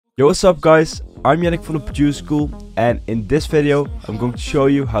Yo, what's up guys, I'm Yanick from the Produce School, and in this video I'm going to show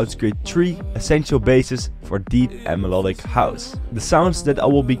you how to create 3 essential basses for deep and melodic house. The sounds that I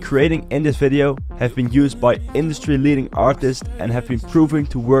will be creating in this video have been used by industry leading artists and have been proven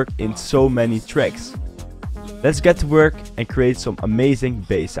to work in so many tracks. Let's get to work and create some amazing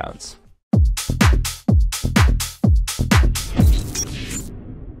bass sounds.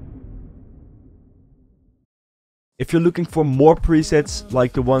 If you're looking for more presets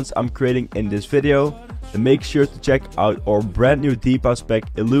like the ones I'm creating in this video, then make sure to check out our brand new Deep House pack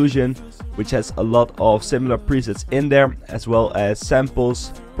Illusion, which has a lot of similar presets in there, as well as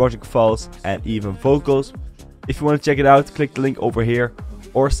samples, project files and even vocals. If you want to check it out, click the link over here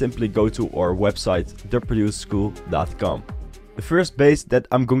or simply go to our website theproduceschool.com. The first bass that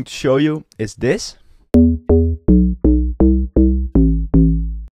I'm going to show you is this.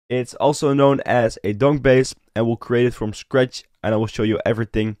 It's also known as a Donk Bass, and we'll create it from scratch, and I will show you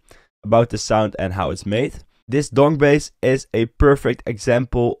everything about the sound and how it's made. This Donk Bass is a perfect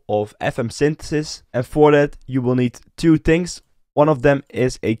example of FM synthesis, and for that you will need 2 things. One of them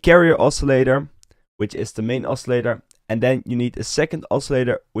is a carrier oscillator, which is the main oscillator, and then you need a second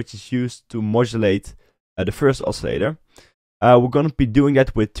oscillator which is used to modulate the first oscillator. We're going to be doing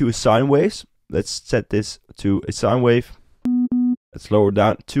that with 2 sine waves. Let's set this to a sine wave. Let's lower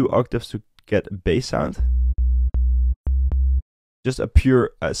down 2 octaves to get a bass sound. Just a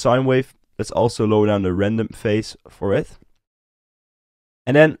pure sine wave. Let's also lower down the random phase for it.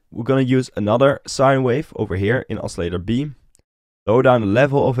 And then we're going to use another sine wave over here in oscillator B. Lower down the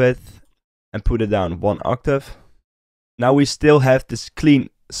level of it and put it down 1 octave. Now we still have this clean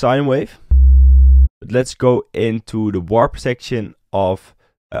sine wave. But let's go into the warp section of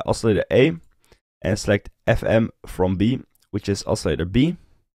oscillator A and select FM from B, which is oscillator B.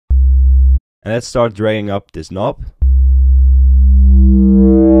 And let's start dragging up this knob.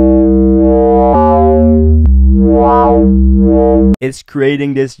 It's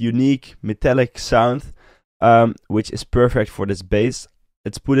creating this unique metallic sound, which is perfect for this bass.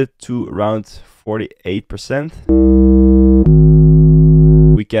 Let's put it to around 48%.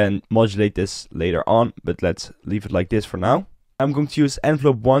 We can modulate this later on, but let's leave it like this for now. I'm going to use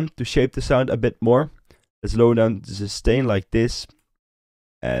envelope 1 to shape the sound a bit more. Let's lower down the sustain like this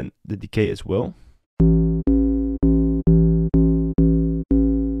and the decay as well.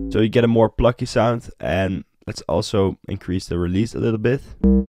 So you get a more plucky sound, and let's also increase the release a little bit.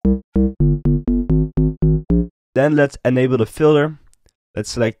 Then let's enable the filter. Let's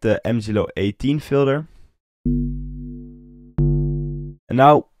select the MGLO 18 filter. And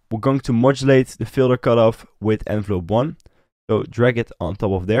now we're going to modulate the filter cutoff with envelope 1. So drag it on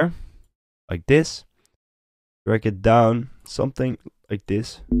top of there, like this. Drag it down, something like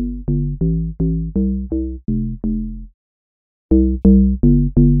this.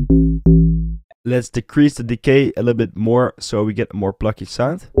 Let's decrease the decay a little bit more so we get a more plucky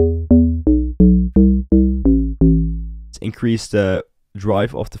sound. Let's increase the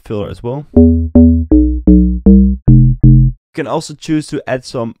drive of the filter as well. You can also choose to add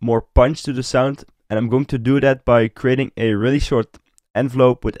some more punch to the sound, and I'm going to do that by creating a really short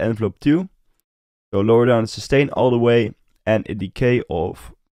envelope with envelope 2. So lower down the sustain all the way and a decay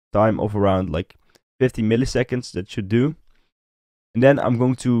of time of around like 50 milliseconds. That should do. And then I'm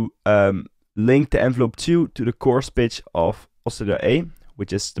going to link the envelope 2 to the chorus pitch of oscillator A,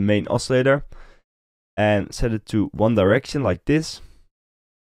 which is the main oscillator, and set it to one direction like this.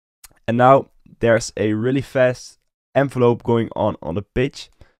 And now there's a really fast envelope going on the pitch.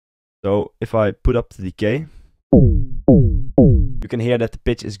 So if I put up the decay, you can hear that the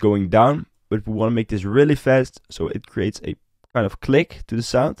pitch is going down. But we want to make this really fast, so it creates a kind of click to the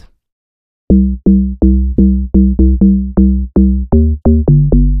sound.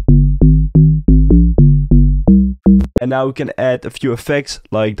 And now we can add a few effects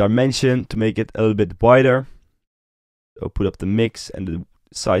like dimension to make it a little bit wider. So put up the mix and the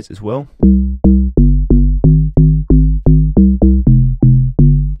size as well.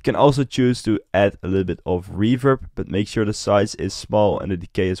 You can also choose to add a little bit of reverb, but make sure the size is small and the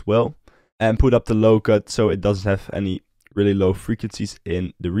decay as well. And put up the low cut so it doesn't have any really low frequencies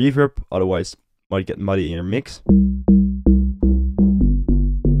in the reverb, otherwise it might get muddy in your mix.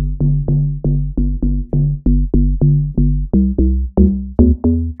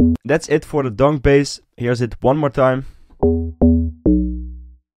 That's it for the Donk Bass. Here's it one more time.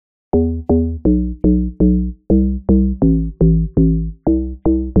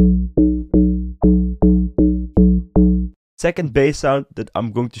 Second bass sound that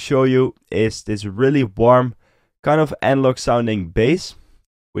I'm going to show you is this really warm, kind of analog sounding bass,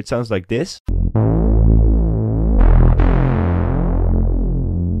 which sounds like this.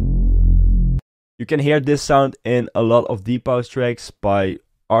 You can hear this sound in a lot of deep house tracks by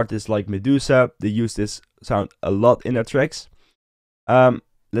artists like Medusa. They use this sound a lot in their tracks.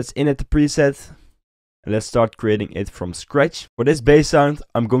 Let's init the preset and let's start creating it from scratch. For this bass sound,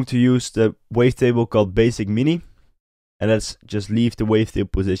 I'm going to use the wavetable called Basic Mini. And let's just leave the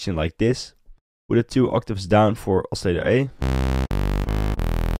wavetable position like this. Put it 2 octaves down for oscillator A.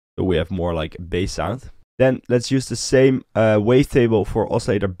 So we have more like a bass sound. Then let's use the same wavetable for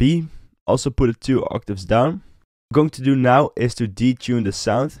oscillator B. Also put it 2 octaves down. What I'm going to do now is to detune the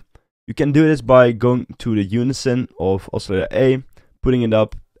sound. You can do this by going to the unison of oscillator A, putting it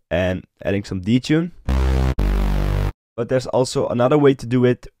up and adding some detune. But there's also another way to do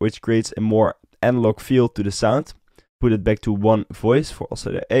it, which creates a more analog feel to the sound. Put it back to 1 voice for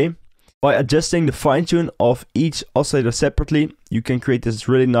oscillator A. By adjusting the fine tune of each oscillator separately, you can create this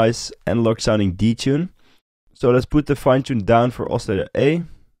really nice analog sounding detune. So let's put the fine tune down for oscillator A,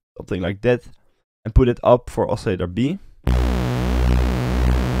 something like that, and put it up for oscillator B.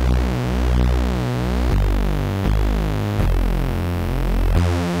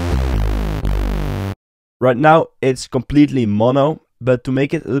 Right now it's completely mono, but to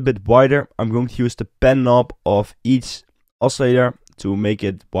make it a little bit wider, I'm going to use the pen knob of each oscillator to make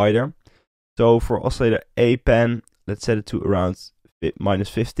it wider. So for oscillator A pen, let's set it to around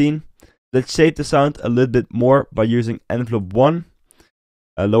 -15. Let's shape the sound a little bit more by using envelope 1.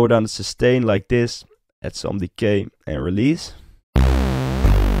 Lower down the sustain like this, add some decay and release.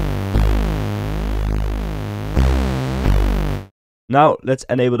 Now let's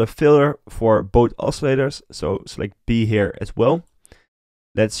enable the filter for both oscillators, so select B here as well.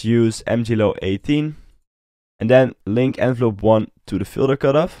 Let's use MG-Low 18 and then link envelope 1 to the filter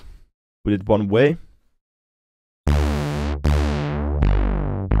cutoff. Put it one way.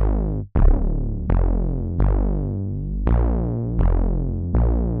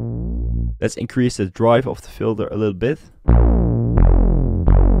 Let's increase the drive of the filter a little bit.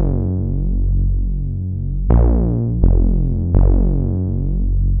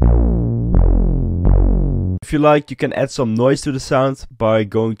 If you like, you can add some noise to the sound by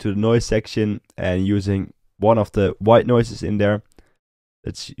going to the noise section and using one of the white noises in there.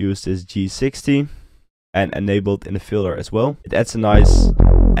 Let's use this G60 and enable it in the filter as well. It adds a nice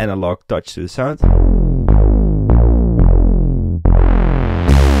analog touch to the sound.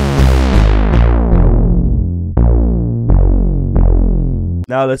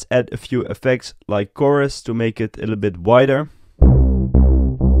 Now let's add a few effects like chorus to make it a little bit wider.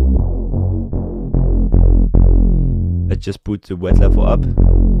 Let's just put the wet level up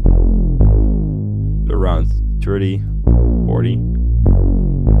around 30, 40.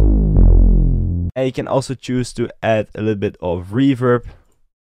 And you can also choose to add a little bit of reverb.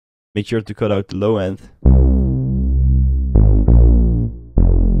 Make sure to cut out the low end.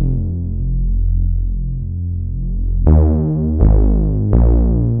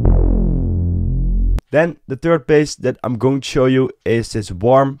 Then the third bass that I'm going to show you is this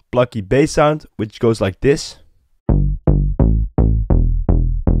warm, plucky bass sound, which goes like this.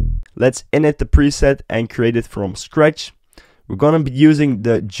 Let's init the preset and create it from scratch. We're gonna be using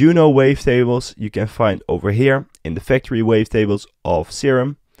the Juno wavetables you can find over here in the factory wavetables of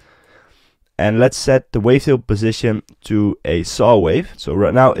Serum. And let's set the wavetable position to a saw wave. So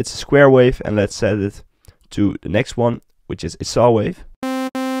right now it's a square wave, and let's set it to the next one, which is a saw wave.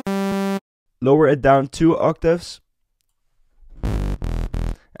 Lower it down 2 octaves.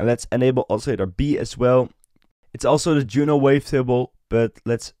 And let's enable oscillator B as well. It's also the Juno wavetable, but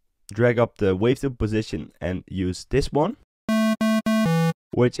let's drag up the wavetable position and use this one,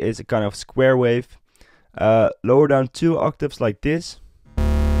 which is a kind of square wave. Lower down 2 octaves like this,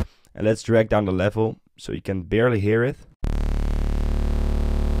 and let's drag down the level so you can barely hear it.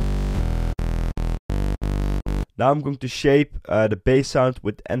 Now I'm going to shape the bass sound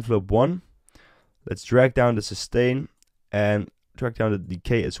with envelope 1. Let's drag down the sustain and drag down the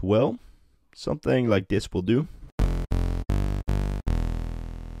decay as well. Something like this will do.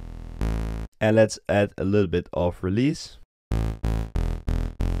 And let's add a little bit of release.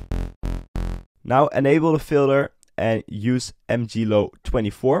 Now enable the filter and use MG-Low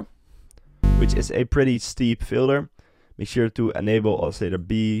 24, which is a pretty steep filter. Make sure to enable oscillator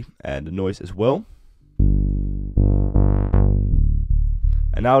B and the noise as well.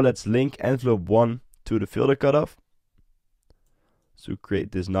 And now let's link envelope 1 to the filter cutoff to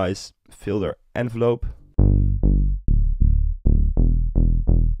create this nice filter envelope.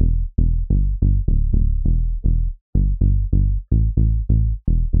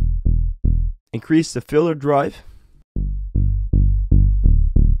 Increase the filter drive.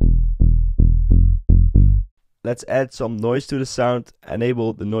 Let's add some noise to the sound,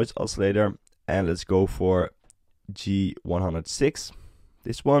 enable the noise oscillator and let's go for G106,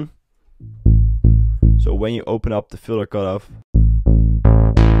 this one. So when you open up the filter cutoff, you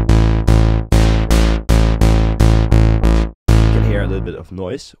can hear a little bit of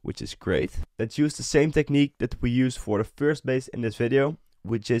noise, which is great. Let's use the same technique that we used for the first bass in this video,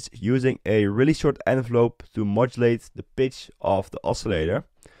 which is using a really short envelope to modulate the pitch of the oscillator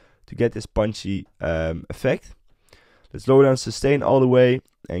to get this punchy effect. Let's lower down sustain all the way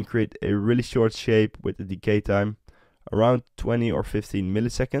and create a really short shape with a decay time around 20 or 15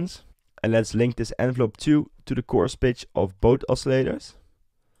 milliseconds. And let's link this envelope 2 to the chorus pitch of both oscillators.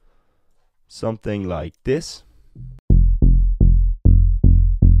 Something like this.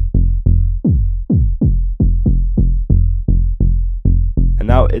 And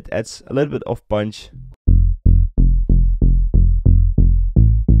now it adds a little bit of punch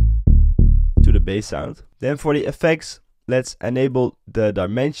to the bass sound. Then for the effects, let's enable the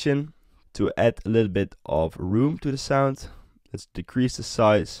dimension to add a little bit of room to the sound. Let's decrease the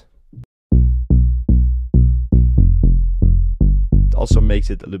size. It also makes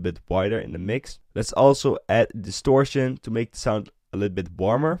it a little bit wider in the mix. Let's also add distortion to make the sound a little bit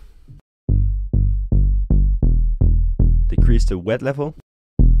warmer. Decrease the wet level.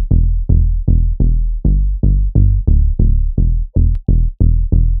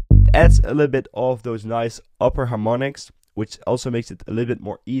 Adds a little bit of those nice upper harmonics, which also makes it a little bit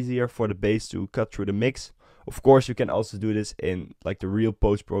more easier for the bass to cut through the mix. Of course, you can also do this in like the real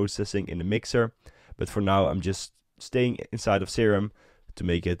post-processing in the mixer, but for now I'm just staying inside of Serum to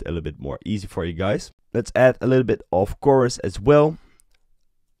make it a little bit more easy for you guys. Let's add a little bit of chorus as well.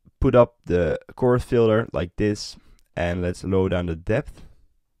 Put up the chorus filter like this, and let's lower down the depth.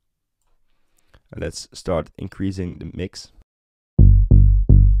 And let's start increasing the mix.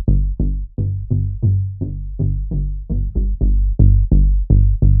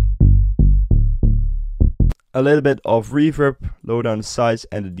 A little bit of reverb, lower down the size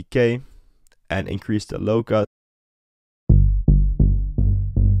and the decay, and increase the low cut.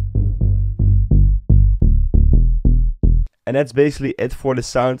 And that's basically it for the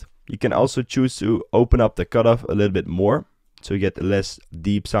sound. You can also choose to open up the cutoff a little bit more, so you get a less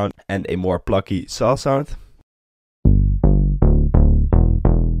deep sound and a more plucky saw sound.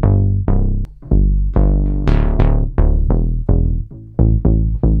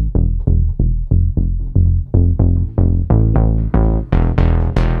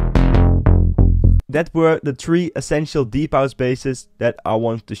 That were the 3 essential deep house basses that I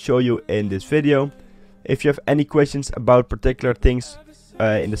want to show you in this video. If you have any questions about particular things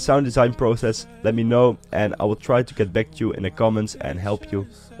in the sound design process, let me know and I will try to get back to you in the comments and help you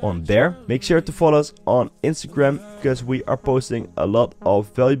on there. Make sure to follow us on Instagram, because we are posting a lot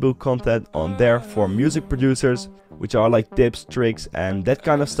of valuable content on there for music producers, which are like tips, tricks and that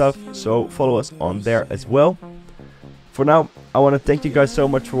kind of stuff. So follow us on there as well. For now, I want to thank you guys so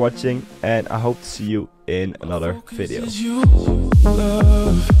much for watching, and I hope to see you in another video.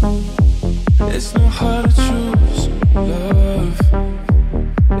 It's not hard to choose love.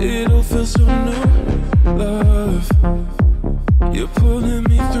 It all feels so new, love. You're pulling me